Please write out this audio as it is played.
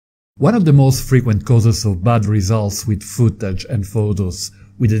One of the most frequent causes of bad results with footage and photos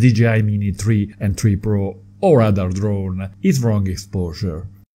with the DJI Mini 3 and 3 Pro or other drone is wrong exposure.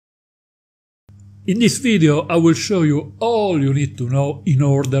 In this video I will show you all you need to know in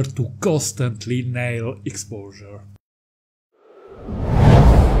order to constantly nail exposure.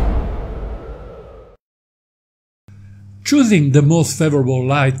 Choosing the most favorable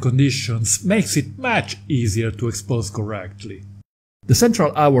light conditions makes it much easier to expose correctly. The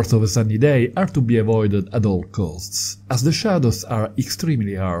central hours of a sunny day are to be avoided at all costs, as the shadows are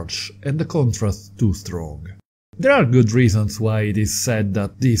extremely harsh and the contrast too strong. There are good reasons why it is said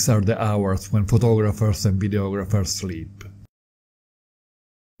that these are the hours when photographers and videographers sleep.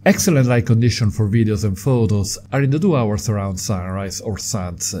 Excellent light conditions for videos and photos are in the 2 hours around sunrise or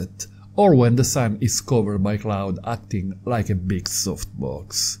sunset, or when the sun is covered by cloud acting like a big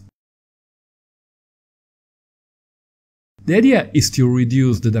softbox. The idea is to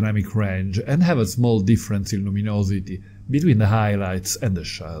reduce the dynamic range and have a small difference in luminosity between the highlights and the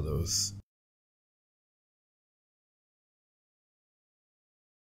shadows.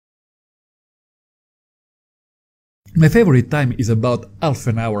 My favorite time is about half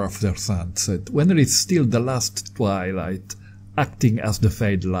an hour after sunset, when there is still the last twilight acting as the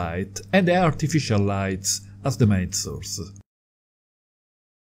fade light and the artificial lights as the main source.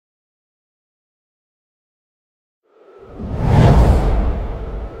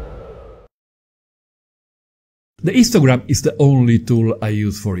 The histogram is the only tool I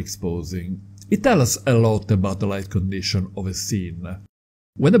use for exposing. It tells us a lot about the light condition of a scene.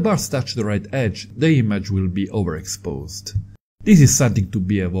 When the bars touch the right edge, the image will be overexposed. This is something to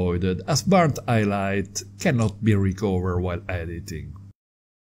be avoided, as burnt highlight cannot be recovered while editing.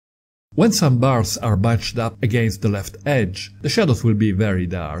 When some bars are bunched up against the left edge, the shadows will be very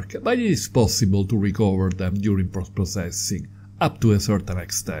dark, but it is possible to recover them during post-processing, up to a certain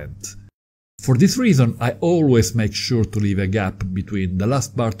extent. For this reason, I always make sure to leave a gap between the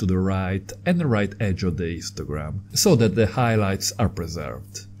last bar to the right and the right edge of the histogram, so that the highlights are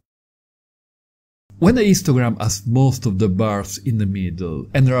preserved. When the histogram has most of the bars in the middle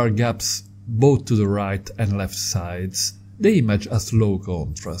and there are gaps both to the right and left sides, the image has low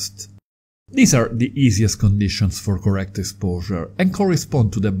contrast. These are the easiest conditions for correct exposure and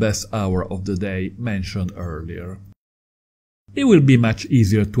correspond to the best hour of the day mentioned earlier. It will be much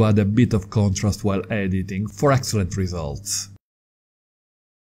easier to add a bit of contrast while editing for excellent results.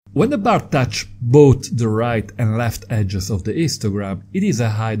 When the bar touch both the right and left edges of the histogram, it is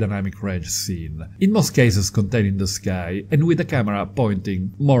a high dynamic range scene, in most cases containing the sky and with the camera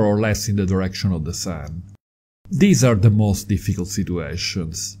pointing more or less in the direction of the sun. These are the most difficult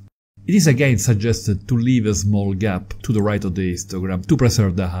situations. It is again suggested to leave a small gap to the right of the histogram to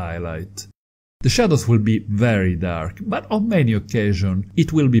preserve the highlight. The shadows will be very dark, but on many occasions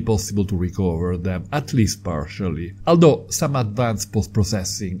it will be possible to recover them, at least partially, although some advanced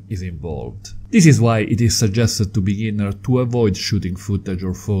post-processing is involved. This is why it is suggested to beginners to avoid shooting footage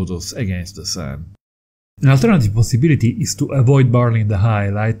or photos against the sun. An alternative possibility is to avoid burning the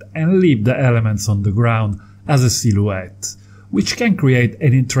highlight and leave the elements on the ground as a silhouette, which can create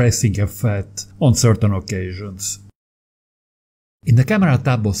an interesting effect on certain occasions. In the camera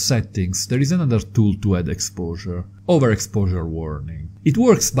tab of settings there is another tool to add exposure, overexposure warning. It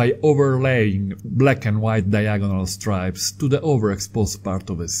works by overlaying black and white diagonal stripes to the overexposed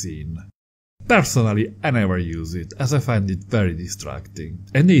part of a scene. Personally, I never use it, as I find it very distracting,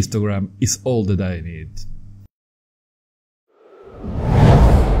 and the histogram is all that I need.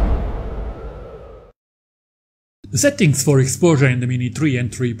 The settings for exposure in the Mini 3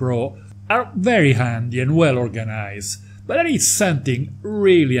 and 3 Pro are very handy and well organized. But there is something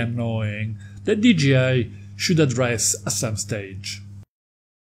really annoying that DJI should address at some stage.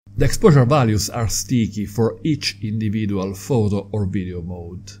 The exposure values are sticky for each individual photo or video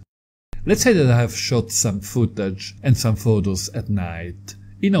mode. Let's say that I have shot some footage and some photos at night,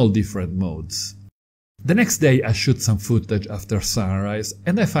 in all different modes. The next day I shoot some footage after sunrise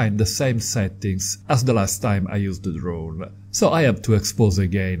and I find the same settings as the last time I used the drone, so I have to expose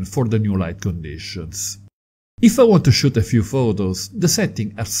again for the new light conditions. If I want to shoot a few photos, the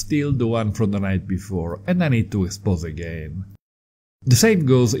settings are still the one from the night before and I need to expose again. The same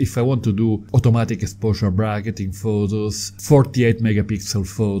goes if I want to do automatic exposure bracketing photos, 48 megapixel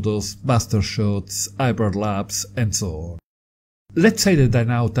photos, master shots, hyperlapse and so on. Let's say that I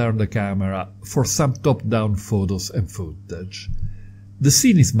now turn the camera for some top-down photos and footage. The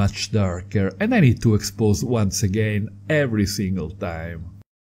scene is much darker and I need to expose once again every single time.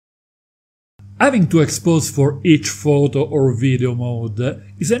 Having to expose for each photo or video mode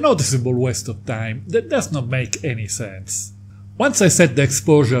is a noticeable waste of time that does not make any sense. Once I set the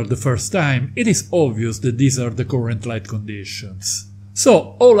exposure the first time, it is obvious that these are the current light conditions.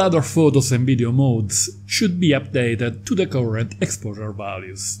 So all other photos and video modes should be updated to the current exposure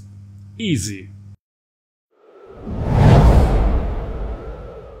values. Easy.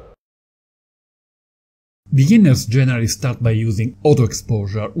 Beginners generally start by using auto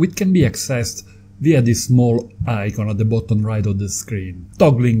exposure, which can be accessed via this small icon at the bottom right of the screen,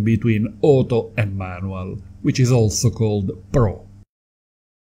 toggling between auto and manual, which is also called Pro.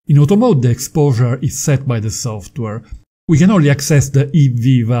 In auto mode, the exposure is set by the software. We can only access the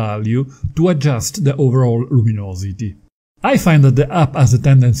EV value to adjust the overall luminosity. I find that the app has a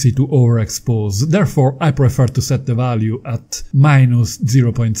tendency to overexpose, therefore I prefer to set the value at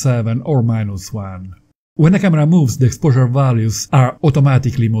 -0.7 or -1. When the camera moves, the exposure values are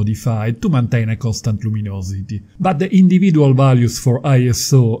automatically modified to maintain a constant luminosity, but the individual values for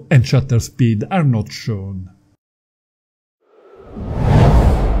ISO and shutter speed are not shown.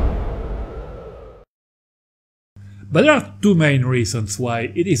 But there are two main reasons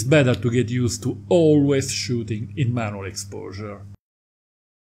why it is better to get used to always shooting in manual exposure.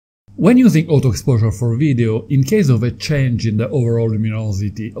 When using auto exposure for video, in case of a change in the overall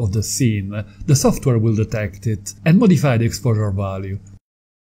luminosity of the scene, the software will detect it and modify the exposure value.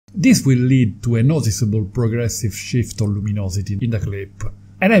 This will lead to a noticeable progressive shift of luminosity in the clip,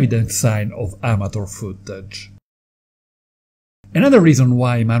 an evident sign of amateur footage. Another reason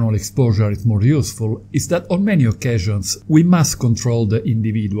why manual exposure is more useful is that on many occasions we must control the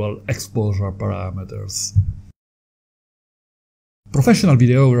individual exposure parameters. Professional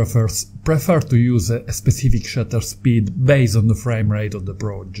videographers prefer to use a specific shutter speed based on the frame rate of the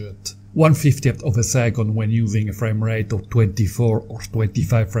project. 1/50th of a second when using a frame rate of 24 or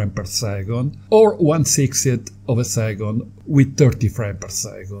 25 frames per second, or 1/60th of a second with 30 frames per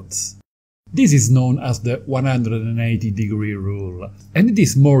second. This is known as the 180-degree rule, and it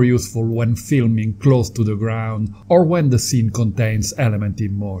is more useful when filming close to the ground or when the scene contains elements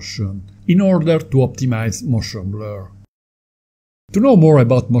in motion, in order to optimize motion blur. To know more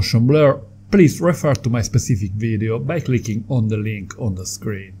about motion blur, please refer to my specific video by clicking on the link on the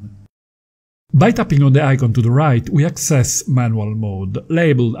screen. By tapping on the icon to the right, we access manual mode,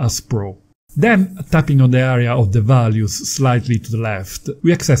 labeled as Pro. Then, tapping on the area of the values slightly to the left,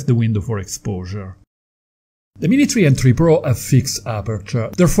 we access the window for exposure. The Mini 3 and 3 Pro have fixed aperture,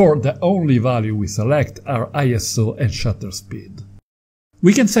 therefore the only value we select are ISO and shutter speed.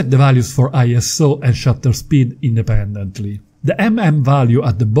 We can set the values for ISO and shutter speed independently. The value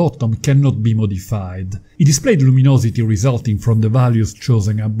at the bottom cannot be modified. It displayed luminosity resulting from the values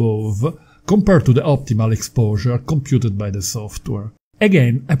chosen above, compared to the optimal exposure computed by the software.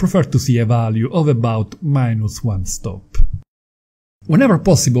 Again, I prefer to see a value of about -1 stop. Whenever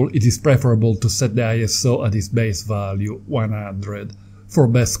possible, it is preferable to set the ISO at its base value, 100, for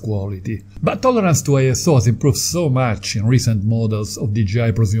best quality, but tolerance to ISO has improved so much in recent models of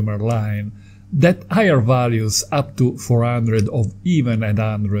DJI prosumer line that higher values up to 400 or even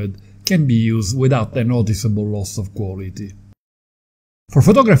 800 can be used without a noticeable loss of quality. For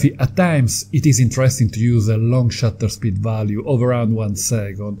photography, at times it is interesting to use a long shutter speed value of around 1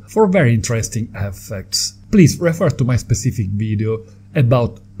 second for very interesting effects. Please refer to my specific video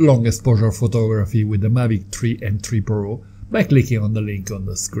about long exposure photography with the Mavic 3 and 3 Pro by clicking on the link on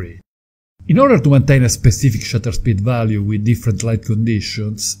the screen. In order to maintain a specific shutter speed value with different light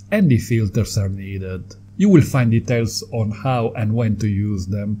conditions, ND filters are needed. You will find details on how and when to use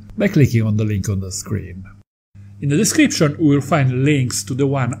them by clicking on the link on the screen. In the description we will find links to the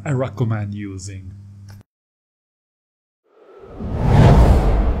one I recommend using.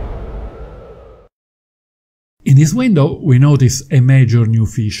 In this window we notice a major new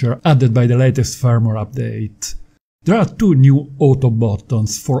feature added by the latest firmware update. There are two new auto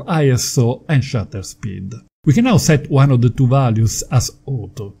buttons for ISO and shutter speed. We can now set one of the two values as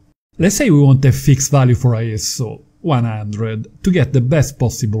auto. Let's say we want a fixed value for ISO, 100, to get the best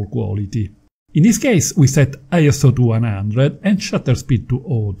possible quality. In this case we set ISO to 100 and shutter speed to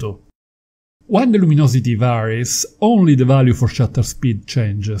auto. When the luminosity varies, only the value for shutter speed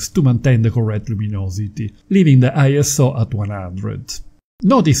changes to maintain the correct luminosity, leaving the ISO at 100.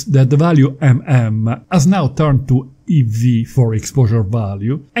 Notice that the value has now turned to EV for exposure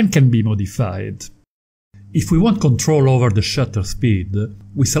value and can be modified. If we want control over the shutter speed,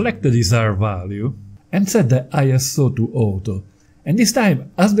 we select the desired value and set the ISO to auto, and this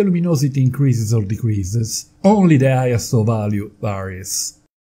time, as the luminosity increases or decreases, only the ISO value varies.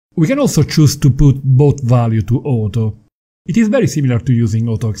 We can also choose to put both values to auto. It is very similar to using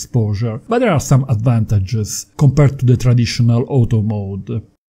auto exposure, but there are some advantages compared to the traditional auto mode.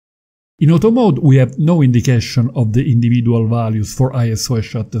 In auto mode we have no indication of the individual values for ISO and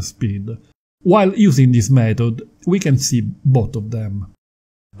shutter speed. While using this method, we can see both of them.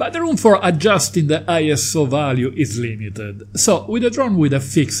 But the room for adjusting the ISO value is limited, so with a drone with a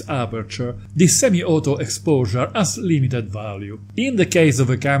fixed aperture, this semi-auto exposure has limited value. In the case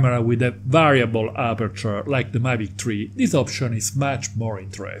of a camera with a variable aperture like the Mavic 3, this option is much more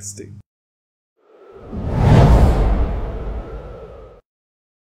interesting.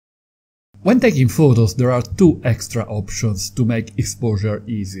 When taking photos, there are two extra options to make exposure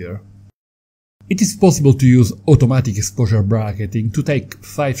easier. It is possible to use automatic exposure bracketing to take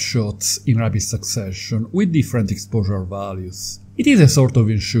 5 shots in rapid succession with different exposure values. It is a sort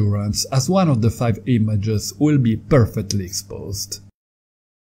of insurance, as one of the 5 images will be perfectly exposed.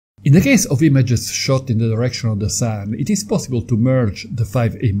 In the case of images shot in the direction of the sun, it is possible to merge the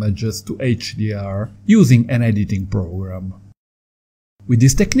 5 images to HDR using an editing program. With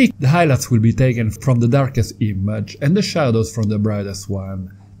this technique, the highlights will be taken from the darkest image and the shadows from the brightest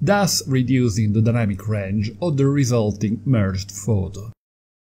one, thus reducing the dynamic range of the resulting merged photo.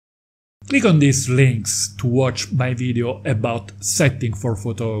 Click on these links to watch my video about setting for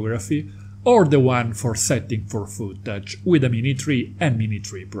photography or the one for setting for footage with the Mini 3 and Mini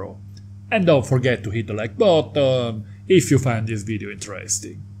 3 Pro. And don't forget to hit the like button if you find this video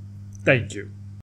interesting. Thank you.